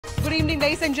Good evening,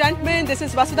 ladies and gentlemen. This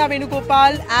is Vasudha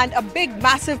Venugopal, and a big,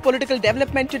 massive political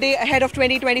development today ahead of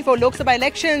 2024 Lok Sabha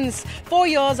elections. 4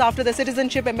 years after the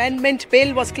Citizenship Amendment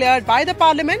Bill was cleared by the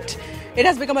Parliament, it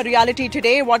has become a reality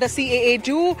today. What does CAA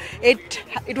do?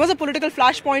 It was a political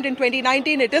flashpoint in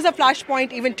 2019. It is a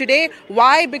flashpoint even today.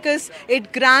 Why? Because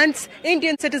it grants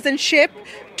Indian citizenship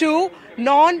to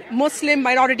non-Muslim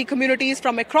minority communities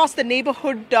from across the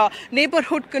neighborhood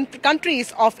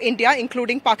countries of India,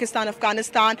 including Pakistan,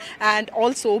 Afghanistan, and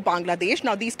also Bangladesh.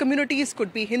 Now, these communities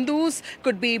could be Hindus,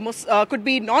 could be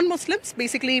non-Muslims,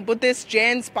 basically Buddhists,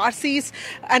 Jains, Parsis,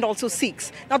 and also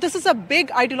Sikhs. Now, this is a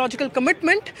big ideological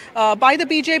commitment by the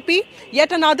BJP.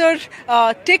 Yet another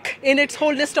tick in its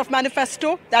whole list of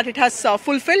manifesto that it has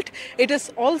fulfilled. It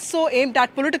is also aimed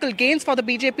at political gains for the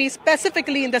BJP,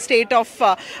 specifically in the state of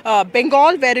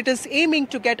Bengal, where it is aiming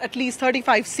to get at least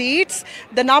 35 seats.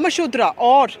 The Namashudra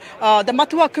or the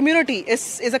Mathua community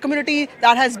is a community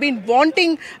that has been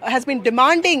demanding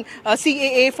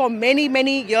CAA for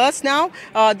many years now.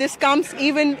 This comes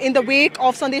even in the wake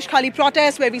of Sandesh Khali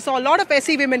protests, where we saw a lot of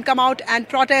SC women come out and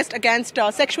protest against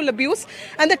sexual abuse.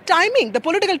 And the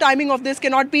political timing of this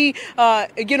cannot be,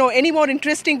 any more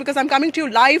interesting, because I'm coming to you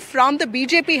live from the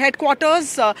BJP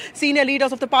headquarters. Senior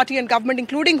leaders of the party and government,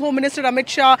 including Home Minister Amit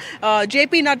Shah,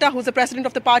 JP Nadda, who's the president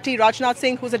of the party, Rajnath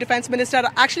Singh, who's the defense minister,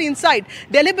 are actually inside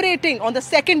deliberating on the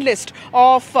second list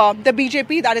of the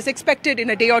BJP that is expected in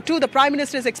a day or two. The Prime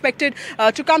Minister is expected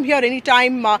to come here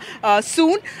anytime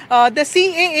soon. The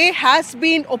CAA has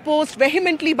been opposed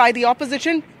vehemently by the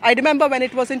opposition. I remember when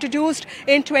it was introduced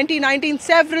in 2019,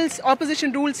 several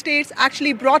opposition ruled states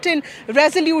actually brought in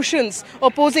resolutions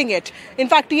opposing it. In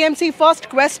fact, TMC first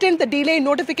questioned the delay in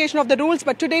notification of the rules,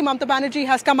 but today Mamata Banerjee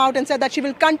has come out and said that she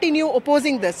will continue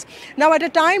opposing this. Now, at a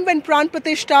time when Pran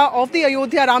Pratishtha of the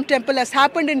Ayodhya Ram Temple has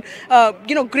happened in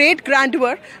great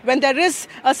grandeur, when there is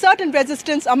a certain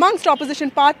resistance amongst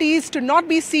opposition parties to not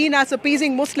be seen as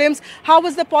appeasing Muslims, how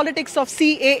is the politics of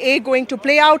CAA going to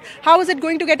play out? How is it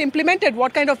going to get implemented?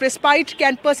 What kind of respite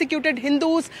can persecuted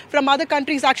Hindus from other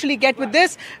countries actually get with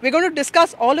this? We're going to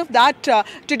discuss all of that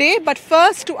today. But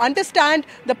first, to understand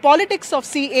the politics of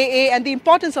CAA and the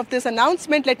importance of this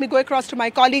announcement, let me go across to my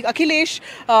colleague Akhilesh,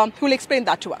 who will explain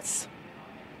that to us.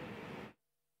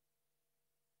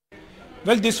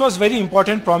 Well, this was very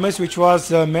important promise which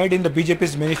was made in the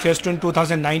BJP's manifesto in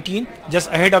 2019, just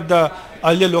ahead of the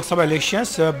earlier Lok Sabha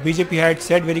elections. BJP had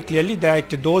said very clearly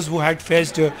that those who had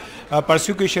faced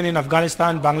persecution in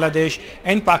Afghanistan, Bangladesh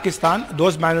and Pakistan,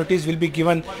 those minorities will be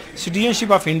given citizenship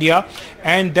of India,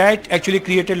 and that actually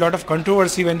created a lot of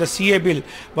controversy when the CAA bill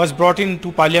was brought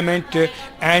into Parliament,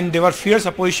 and there were fierce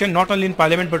opposition not only in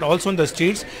Parliament but also in the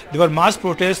streets. There were mass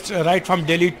protests right from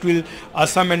Delhi to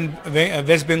Assam and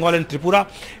West Bengal and Tripura.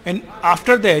 And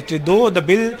after that, though the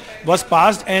bill was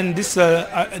passed and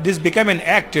this became an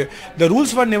act, the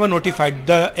rules were never notified.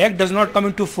 The act does not come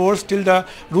into force till the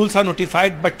rules are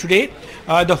notified. But today,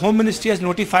 the Home Ministry has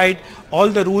notified all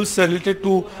the rules related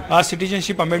to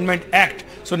Citizenship Amendment Act.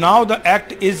 So now the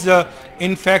act is,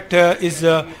 in fact, is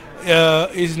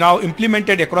now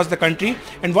implemented across the country.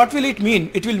 And what will it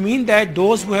mean? It will mean that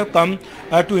those who have come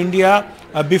to India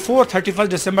before 31st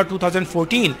December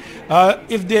 2014,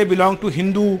 if they belong to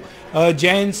Hindu,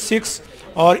 Jain, Sikhs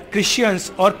or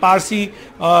Christians or Parsi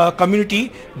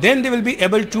community, then they will be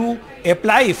able to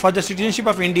apply for the citizenship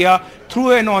of India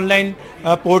through an online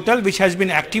portal which has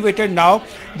been activated now.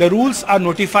 The rules are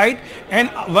notified, and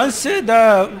once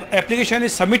the application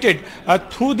is submitted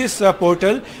through this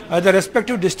portal, the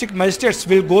respective district magistrates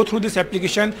will go through this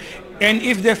application, and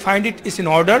if they find it is in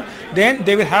order, then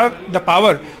they will have the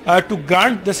power to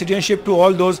grant the citizenship to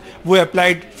all those who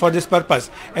applied for this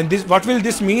purpose. And what will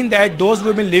this mean? That those who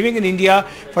have been living in India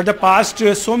for the past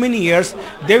so many years,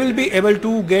 they will be able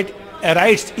to get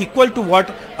rights equal to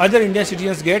what other Indian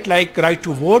citizens get, like right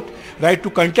to vote, right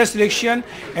to contest election,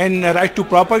 and right to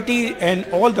property, and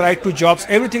all the right to jobs.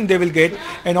 Everything they will get,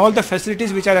 and all the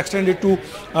facilities which are extended to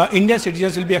Indian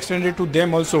citizens will be extended to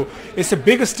them also. It's a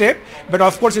big step, but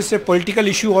of course it's a political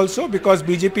issue also, because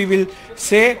BJP will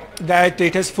say that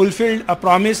it has fulfilled a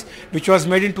promise which was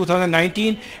made in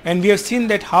 2019, and we have seen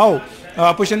that how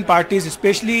opposition parties,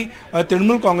 especially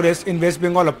Trinamool Congress in West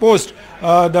Bengal, opposed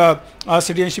the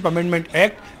Citizenship Amendment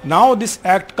Act. Now this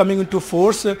act coming into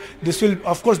force, this will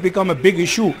of course become a big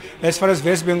issue as far as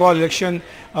West Bengal election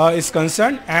is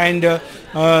concerned, and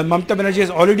Mamata Banerjee has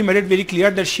already made it very clear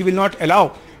that she will not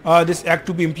allow this act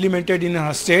to be implemented in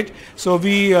her state. So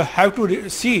we have to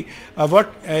see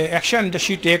what action does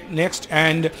she take next,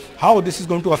 and how this is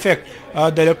going to affect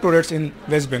the electorates in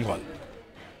West Bengal.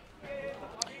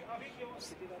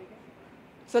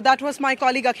 So that was my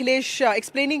colleague Akhilesh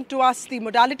explaining to us the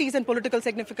modalities and political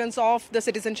significance of the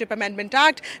Citizenship Amendment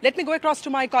Act. Let me go across to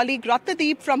my colleague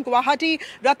Ratnadeep from Guwahati.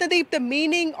 Ratnadeep, the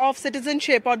meaning of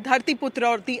citizenship or Dharti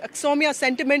Putra or the Aksomya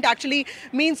sentiment actually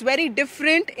means very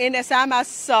different in Assam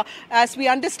as we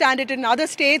understand it in other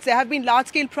states. There have been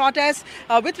large-scale protests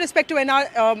with respect to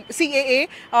CAA,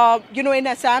 in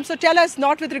Assam. So tell us,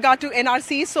 not with regard to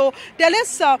NRC. So tell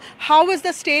us how is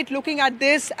the state looking at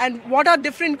this and what are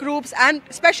different groups and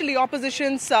especially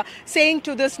oppositions saying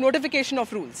to this notification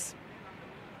of rules?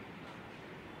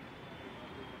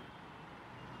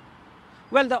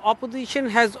 Well, the opposition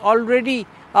has already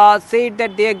said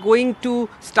that they are going to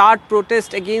start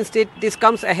protest against it. This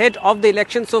comes ahead of the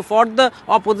election. So for the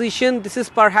opposition, this is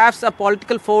perhaps a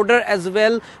political fodder as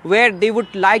well, where they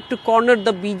would like to corner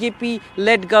the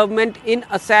BJP-led government in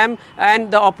Assam.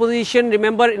 And the opposition,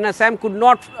 remember, in Assam could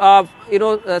not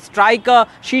strike a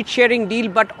sheet-sharing deal.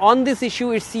 But on this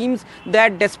issue, it seems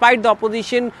that despite the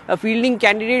opposition fielding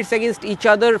candidates against each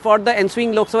other for the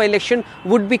ensuing Lok Sabha election,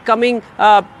 would be coming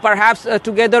perhaps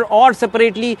together or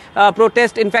separately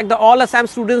protest. In fact, the All Assam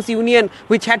Students Union,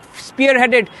 which had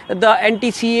spearheaded the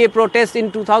anti-CAA protest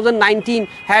in 2019,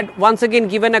 had once again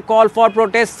given a call for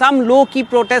protest. Some low-key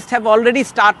protests have already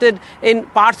started in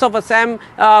parts of Assam,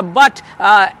 but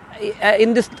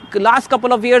in this last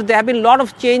couple of years, there have been a lot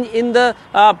of change in the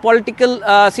political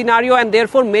scenario, and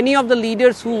therefore many of the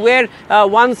leaders who were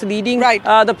once leading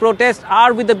the protest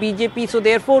are with the BJP. So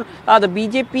therefore, the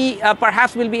BJP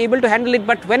perhaps will be able to handle it.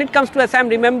 But when it comes to Assam,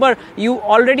 remember, you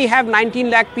already have 19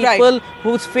 lakh people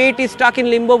whose fate is stuck in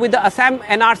limbo with the Assam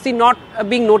NRC not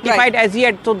being notified as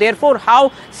yet. So therefore, how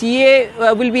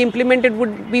CAA will be implemented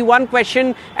would be one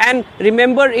question. And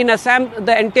remember, in Assam,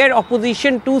 the entire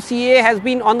opposition to CAA has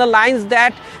been on the lines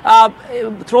that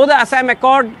through the Assam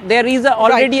Accord, there is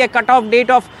already a cut-off date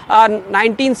of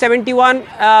 1971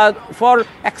 for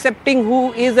accepting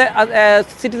who is a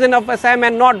citizen of Assam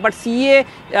and not. But CAA,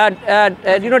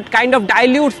 kind of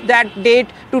dilutes that date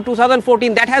to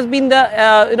 2014. That has been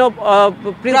the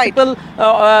principal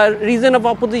reason of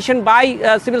opposition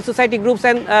by civil society groups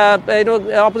and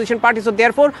opposition parties. So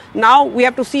therefore, now we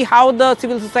have to see how the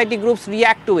civil society groups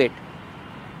react to it.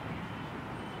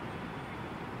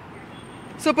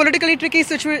 So politically tricky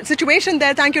situation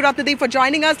there. Thank you, Ratnadeep, for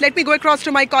joining us. Let me go across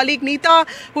to my colleague Neeta,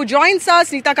 who joins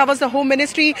us. Neeta covers the Home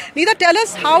Ministry. Neeta, tell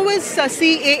us, how is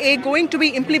CAA going to be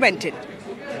implemented?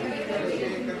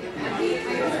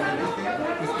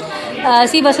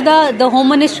 See, Vasudha, the Home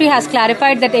Ministry has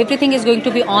clarified that everything is going to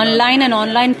be online. An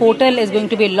online portal is going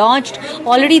to be launched.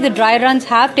 Already the dry runs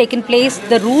have taken place.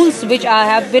 The rules which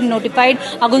have been notified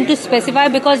are going to specify,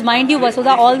 because mind you,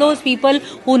 Vasudha, all those people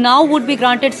who now would be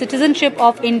granted citizenship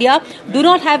of India do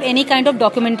not have any kind of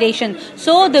documentation.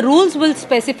 So the rules will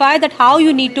specify that how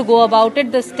you need to go about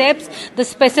it, the steps, the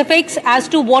specifics as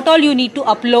to what all you need to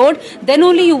upload. Then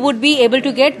only you would be able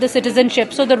to get the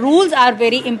citizenship. So the rules are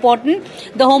very important.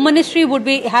 The Home Ministry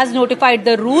has notified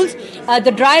the rules.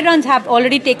 The dry runs have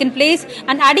already taken place,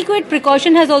 and adequate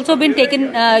precaution has also been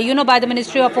taken by the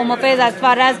Ministry of Home Affairs as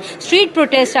far as street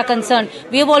protests are concerned.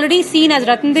 We have already seen, as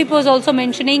Ratnadeep was also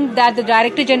mentioning, that the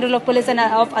Director General of Police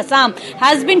of Assam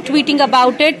has been tweeting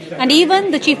about it, and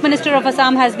even the Chief Minister of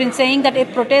Assam has been saying that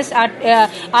if protests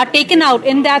are taken out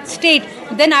in that state,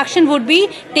 then action would be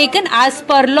taken as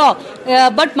per law.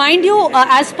 But mind you,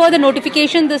 as per the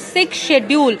notification, the Sikh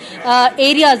schedule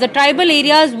areas, the tribal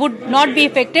areas would not be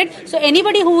affected. So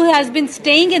anybody who has been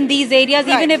staying in these areas,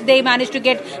 even if they manage to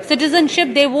get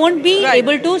citizenship, they won't be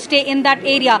able to stay in that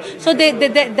area. So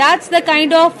that's the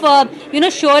kind of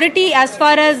surety as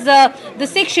far as the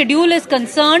Sikh schedule is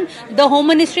concerned. The Home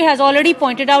Ministry has already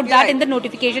pointed out that in the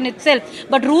notification itself.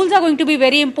 But rules are going to be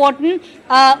very important.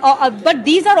 But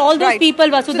these are all those people,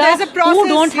 Vasudha, who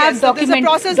don't have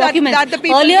documents. That the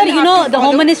people earlier, the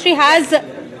Home Ministry has...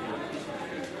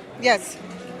 Yes.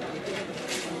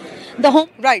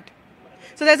 Right.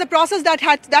 So there's a process that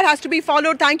has to be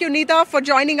followed. Thank you, Neeta, for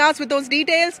joining us with those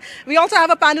details. We also have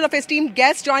a panel of esteemed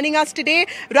guests joining us today.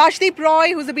 Rajdeep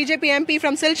Roy, who's a BJP MP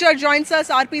from Silchar, joins us.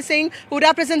 RP Singh, who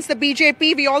represents the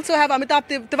BJP. We also have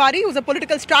Amitabh Tiwari, who's a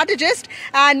political strategist,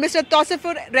 and Mr.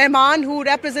 Tausifur Rahman, who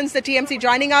represents the TMC,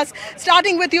 joining us.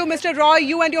 Starting with you, Mr. Roy,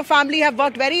 you and your family have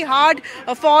worked very hard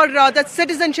for the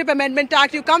Citizenship Amendment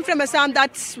Act. You come from Assam.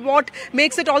 That's what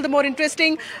makes it all the more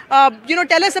interesting.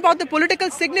 Tell us about the political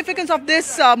significance of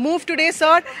this move today,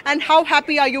 sir, and how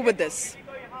happy are you with this?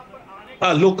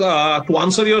 To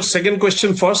answer your second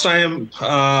question first, I am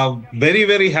very,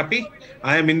 very happy.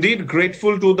 I am indeed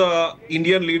grateful to the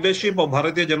Indian leadership of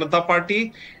Bharatiya Janata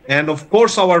Party and of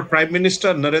course our Prime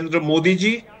Minister Narendra Modi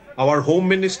ji our Home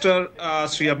Minister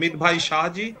Sri Amit Bhai Shah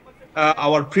ji,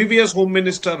 our previous Home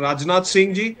Minister Rajnath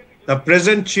Singh ji, the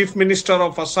present Chief Minister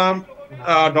of Assam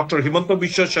Dr. Himanta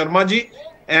Biswa Sharma ji,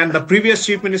 and the previous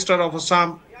Chief Minister of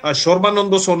Assam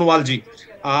Shorbanando Sonowal ji.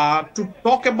 To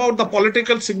talk about the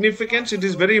political significance, it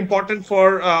is very important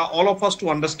for all of us to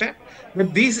understand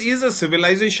that this is a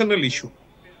civilizational issue.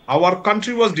 Our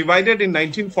country was divided in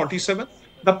 1947.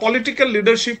 The political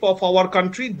leadership of our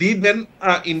country, the then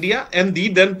India and the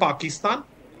then Pakistan,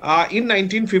 in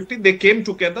 1950, they came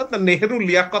together. The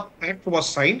Nehru-Liaquat Pact was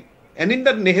signed. And in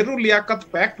the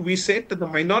Nehru-Liaquat Pact, we said that the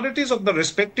minorities of the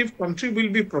respective country will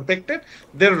be protected,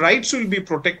 their rights will be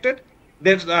protected,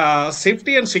 their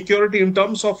safety and security in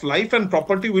terms of life and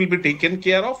property will be taken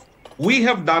care of. We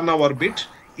have done our bit.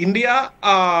 India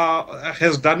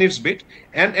has done its bit.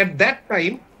 And at that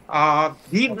time,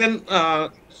 the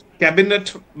then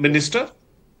cabinet minister,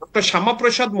 Dr. Shama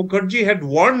Prasad Mukherjee, had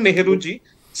warned Nehruji,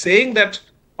 saying that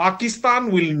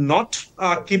Pakistan will not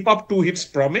keep up to its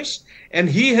promise, and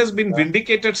he has been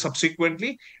vindicated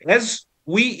subsequently, as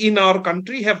we in our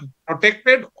country have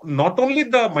protected not only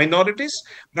the minorities,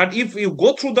 but if you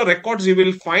go through the records, you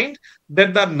will find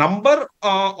that the number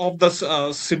of the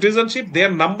citizenship, their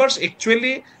numbers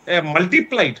actually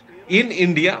multiplied in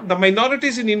India. The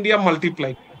minorities in India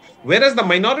multiplied. Whereas the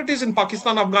minorities in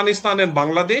Pakistan, Afghanistan, and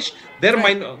Bangladesh, their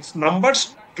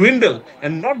numbers dwindle,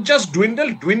 and not just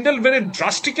dwindle very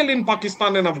drastically in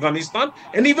Pakistan and Afghanistan,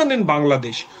 and even in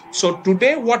Bangladesh. So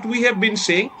today, what we have been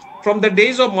saying from the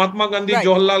days of Mahatma Gandhi,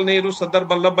 Jawaharlal Nehru, Sardar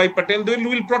Vallabhbhai Patel, they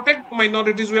will protect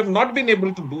minorities. We have not been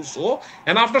able to do so,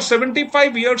 and after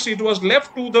 75 years, it was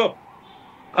left to the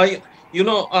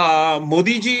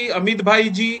Modi ji, Amit Bhai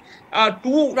ji,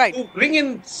 to bring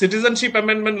in Citizenship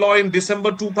Amendment Law in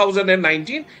December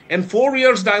 2019, and 4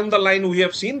 years down the line, we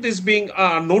have seen this being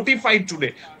notified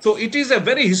today. So it is a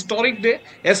very historic day.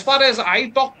 As far as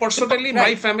I talk personally,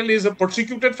 my family is a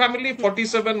persecuted family.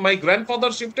 47, my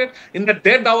grandfather shifted in the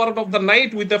dead hour of the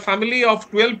night with a family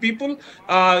of 12 people,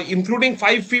 including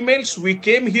 5 females. We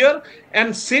came here,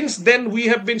 and since then we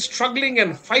have been struggling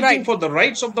and fighting for the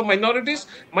rights of the minorities.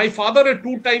 My father, a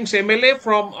 2 times MLA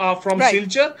from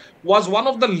Silchar, was one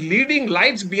of the leading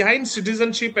lights behind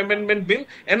Citizenship Amendment Bill,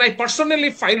 and I personally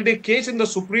filed a case in the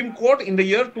Supreme Court in the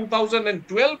year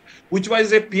 2012, which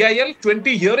was a PIL.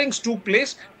 20 hearings took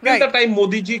place till the time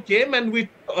Modi ji came, and we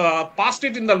passed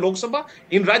it in the Lok Sabha.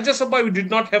 In Rajya Sabha, we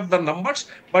did not have the numbers,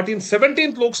 but in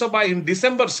 17th Lok Sabha, in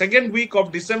December, second week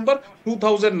of December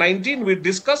 2019, we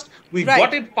discussed, we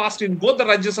got it passed in both the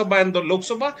Rajya Sabha and the Lok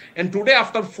Sabha, and today,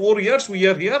 after 4 years, we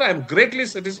are here. I am greatly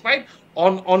satisfied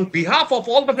on behalf of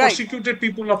all the persecuted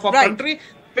people of our country,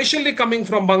 especially coming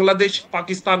from Bangladesh,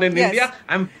 Pakistan, and India.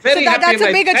 I'm very happy. That's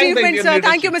a big achievement, sir.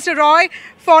 Thank you, Mr. Roy,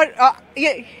 for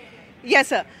yes,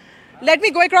 sir. Let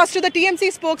me go across to the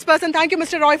TMC spokesperson. Thank you,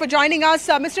 Mr. Roy, for joining us.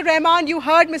 Mr. Rahman, you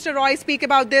heard Mr. Roy speak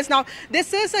about this. Now,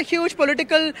 this is a huge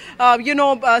political,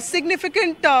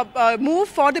 significant move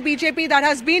for the BJP that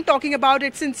has been talking about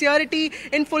its sincerity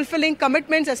in fulfilling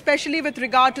commitments, especially with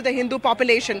regard to the Hindu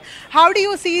population. How do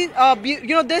you see,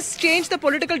 this change the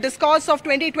political discourse of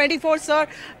 2024, sir?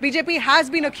 BJP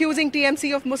has been accusing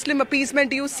TMC of Muslim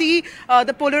appeasement. Do you see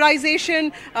the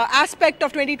polarization aspect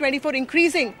of 2024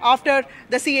 increasing after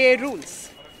the CAA rule?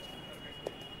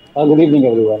 Good evening,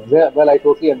 everyone. Well, I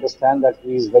totally understand that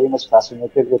he is very much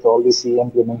fascinated with all the CAA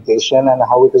implementation and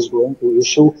how it is going to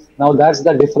issue. Now, that's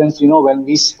the difference, when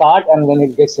we start and when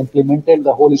it gets implemented,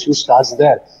 the whole issue starts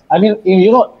there. I mean,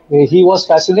 he was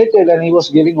fascinated and he was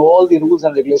giving all the rules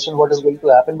and regulations what is going to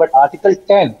happen. But Article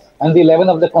 10 and the 11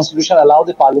 of the Constitution allow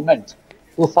the Parliament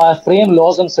to frame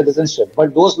laws on citizenship.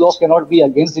 But those laws cannot be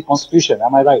against the Constitution.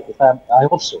 Am I right? I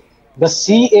hope so. The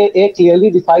CAA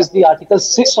clearly defines the Article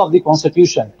 6 of the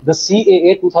Constitution. The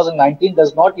CAA 2019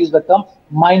 does not use the term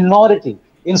minority.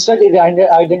 Instead, it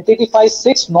identifies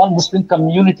 6 non-Muslim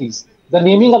communities. The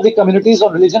naming of the communities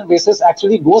on religion basis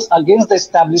actually goes against the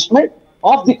establishment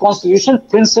of the Constitution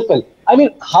principle. I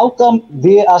mean, how come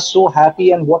they are so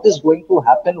happy, and what is going to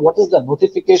happen? What is the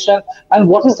notification and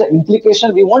what is the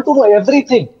implication? We want to know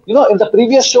everything. In the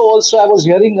previous show also, I was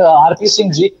hearing RP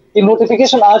Singh ji, in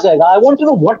notification aa jayega. I want to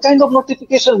know what kind of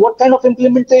notification, what kind of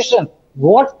implementation.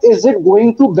 What is it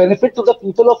going to benefit to the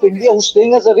people of India who's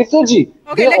staying as a refugee?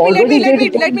 Okay, let me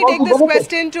take this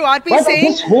question to RP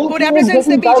Singh, who represents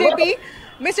the BJP.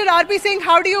 Mr. RP Singh,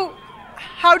 how do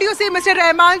you see Mr.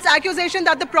 Rahman's accusation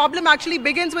that the problem actually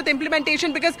begins with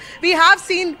implementation? Because we have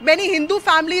seen many Hindu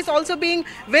families also being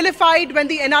vilified when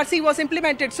the NRC was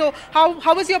implemented. So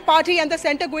how is your party and the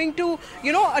centre going to,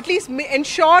 at least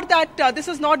ensure that this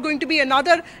is not going to be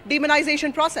another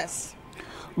demonization process?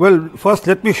 Well, first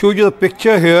let me show you the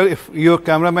picture here. If your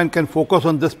cameraman can focus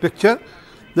on this picture,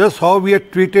 this is how we are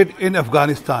treated in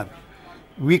Afghanistan.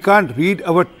 We can't read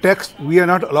our text. We are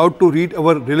not allowed to read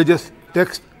our religious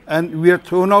text, and we are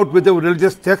thrown out with the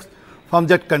religious text from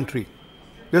that country.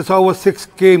 This is how our Sikhs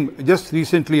came just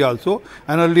recently also,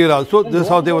 and earlier also. This is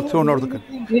how they were thrown out of the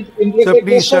country. Sir,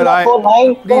 please, sir,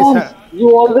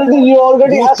 you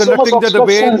already who's have so much conducting the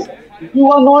obstructions. debate?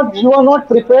 You are not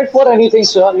prepared for anything,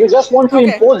 sir. You just want to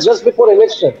impose just before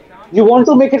election. You want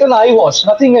to make it an eyewash,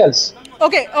 nothing else.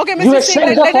 Okay, You Mr. Singh,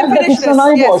 accept the let him fact that finish it's an this.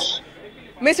 eyewash.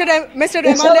 Yes. Mr.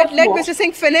 It's Rahman, let a- Mr.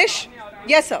 Singh finish.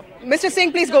 Yes, sir. Mr.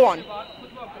 Singh, please go on.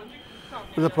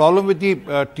 The problem with the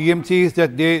TMC is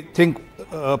that they think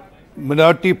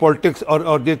minority politics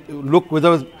or they look with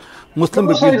a Muslim.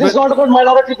 No, sir, it is not about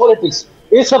minority politics.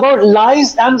 It's about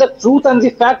lies and the truth and the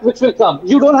fact which will come.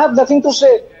 You don't have nothing to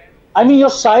say. I mean, your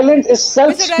silence is Mr.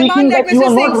 Rahman, self-speaking let that you Mr.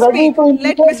 are Singh not ready speak. to Let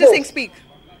implement Mr. Singh this. speak.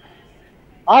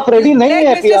 आप ready नहीं है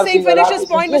Let Mr. PRC Singh में, finish आप his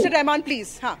point, इसलिए- Mr. Rahman,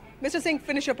 please. हाँ, Mr. Singh,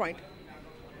 finish your point.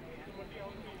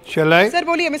 Shall I? Sir,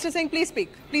 बोलिए, Mr. Singh, please speak.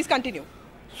 Please continue.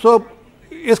 So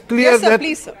it's clear Yes, sir, that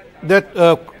please, sir.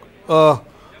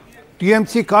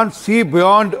 TMC can't see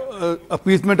beyond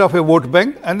appeasement of a vote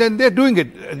bank, and then they're doing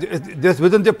it. Just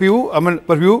within the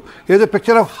purview. Here's a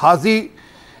picture of Hazi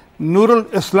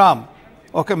Nurul Islam,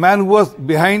 okay, man who was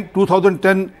behind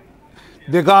 2010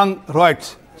 Degang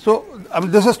riots. So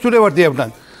this is today what they have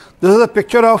done. This is a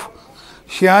picture of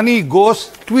Shiani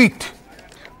Ghost tweet,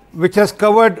 which has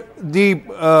covered the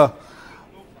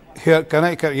here.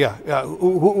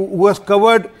 Who has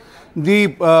covered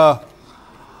the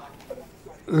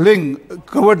link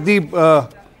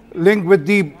with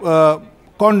the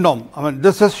condom. I mean,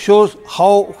 this shows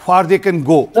how far they can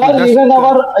go. Sir, even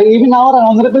our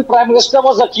honorable Prime Minister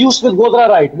was accused with Godra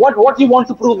right. What you want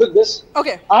to prove with this?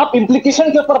 Okay. आप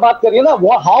implication के ऊपर बात करिए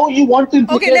ना. How you want to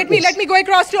implicate Okay, let me go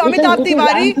across to Amitabh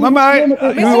Tiwari. Ma'am,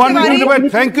 you want me to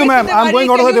debate? Thank you, ma'am. I'm going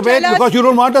out of the debate because you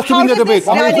don't want us to be in the debate.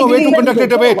 I mean, there's no way to conduct a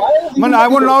debate. Man, I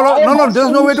will now. No,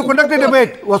 there's no way to conduct a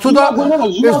debate. Vasudha,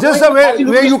 is this the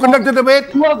way you conduct the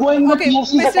debate? You are going with Okay,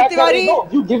 TFC's Mr. attack. Tiwari. No,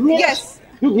 you give me Yes.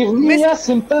 You give me a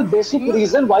simple, basic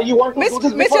reason why you want to do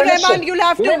this before Mr. Rahman,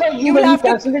 election.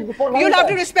 you'll have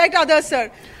to respect others, sir.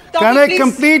 Can I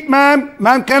complete, ma'am?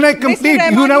 Ma'am, can I complete?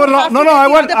 You never. I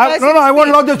won't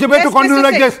allow this debate to continue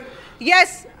like this.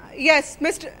 Yes,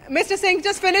 Mr. Singh,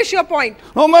 just finish your point.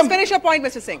 No, ma'am. Just finish your point,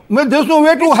 Mr. Singh. Well, there's no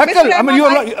way to heckle. I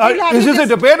mean, is this a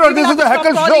debate or this is a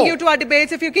heckle show? Calling you to our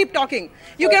debates if you keep talking.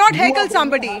 You cannot heckle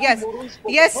somebody. Yes,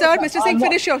 sir. Mr. Singh,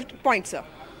 finish your point, sir.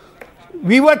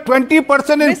 We were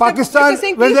 20% in Pakistan. Mr.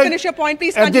 Singh, please finish your point.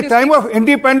 Please at the continue time of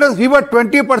independence, we were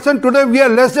 20%. Today, we are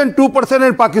less than 2%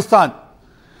 in Pakistan.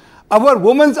 Our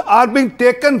women are being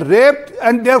taken, raped,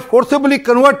 and they are forcibly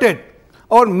converted.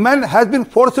 Our men has been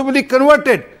forcibly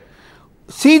converted.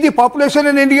 See the population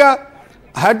in India.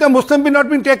 Had the Muslim not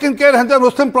been taken care, had the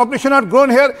Muslim population not grown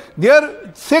here,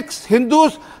 their Sikhs,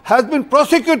 Hindus has been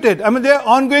prosecuted. I mean, they are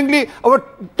ongoingly, our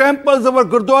temples, our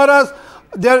gurdwaras,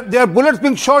 there are bullets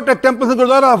being shot at temples in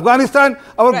Gurdwara, Afghanistan.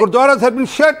 Our gurdwaras have been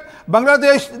shut.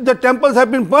 Bangladesh, the temples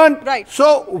have been burnt. Right.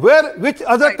 So, which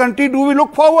other country do we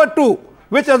look forward to?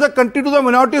 Which other country do the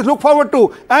minorities look forward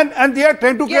to? And they are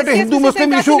trying to create a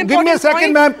Hindu-Muslim issue. Give me a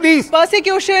second, ma'am, please.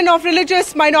 Persecution of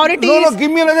religious minorities. No,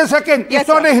 give me another second. Yes, it's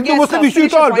not a Hindu-Muslim issue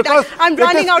at all. Because I'm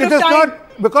running out of time.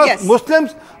 Because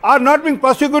Muslims are not being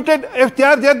persecuted. If they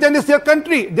are there, then it's their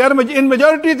country. They are in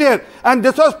majority there. And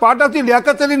this was part of the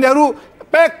Liaquat Ali Nehru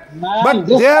pact. But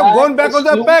they have gone back on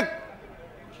the pact.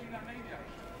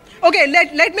 Okay,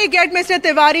 let me get Mr.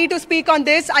 Tiwari to speak on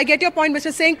this. I get your point,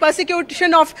 Mr. Singh.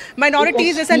 Persecution of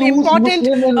minorities is an important,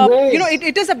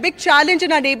 it is a big challenge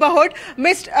in our neighborhood.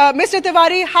 Mr.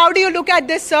 Tiwari, how do you look at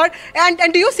this, sir? And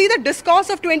do you see the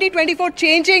discourse of 2024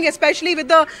 changing, especially with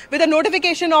the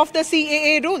notification of the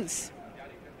CAA rules?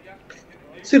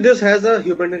 See, this has a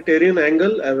humanitarian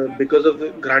angle because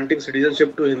of granting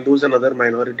citizenship to Hindus and other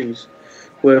minorities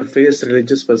who have faced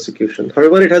religious persecution.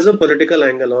 However, it has a political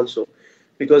angle also.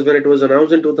 Because when it was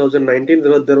announced in 2019,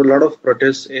 there were a lot of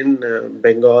protests in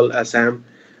Bengal, Assam,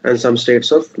 and some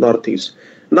states of Northeast.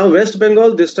 Now, West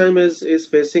Bengal this time is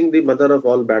facing the mother of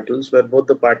all battles, where both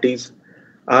the parties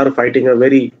are fighting a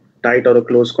very tight or a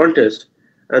close contest.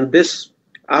 And this,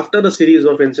 after a series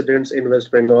of incidents in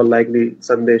West Bengal, like the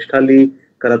Sandesh Thali,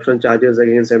 corruption charges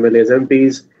against MLAs,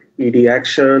 MPs, ED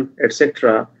action,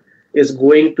 etc., is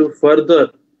going to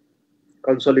further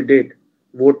consolidate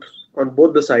votes on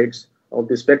both the sides of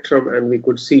the spectrum, and we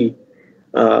could see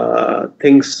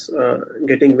things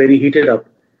getting very heated up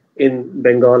in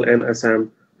Bengal and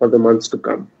Assam for the months to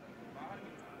come.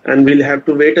 And we'll have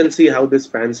to wait and see how this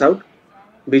pans out.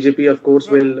 BJP, of course,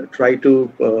 will try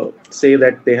to say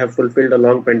that they have fulfilled a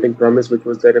long pending promise which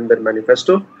was there in their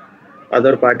manifesto.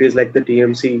 Other parties like the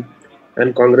TMC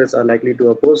and Congress are likely to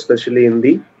oppose, especially in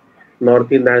the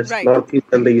northeast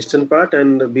and the eastern part.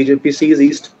 And BJP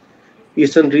sees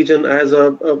eastern region as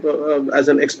as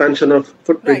an expansion of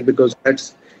footprint because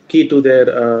that's key to their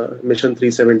Mission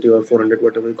 370 or 400,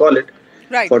 whatever we call it,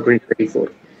 for 2024.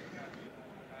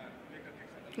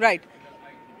 Right.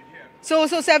 So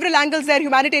several angles there,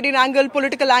 humanitarian angle,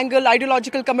 political angle,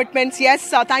 ideological commitments. Yes,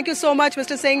 thank you so much,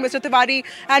 Mr. Singh, Mr. Tiwari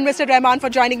and Mr. Rahman for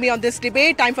joining me on this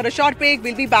debate. Time for a short break.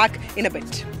 We'll be back in a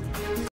bit.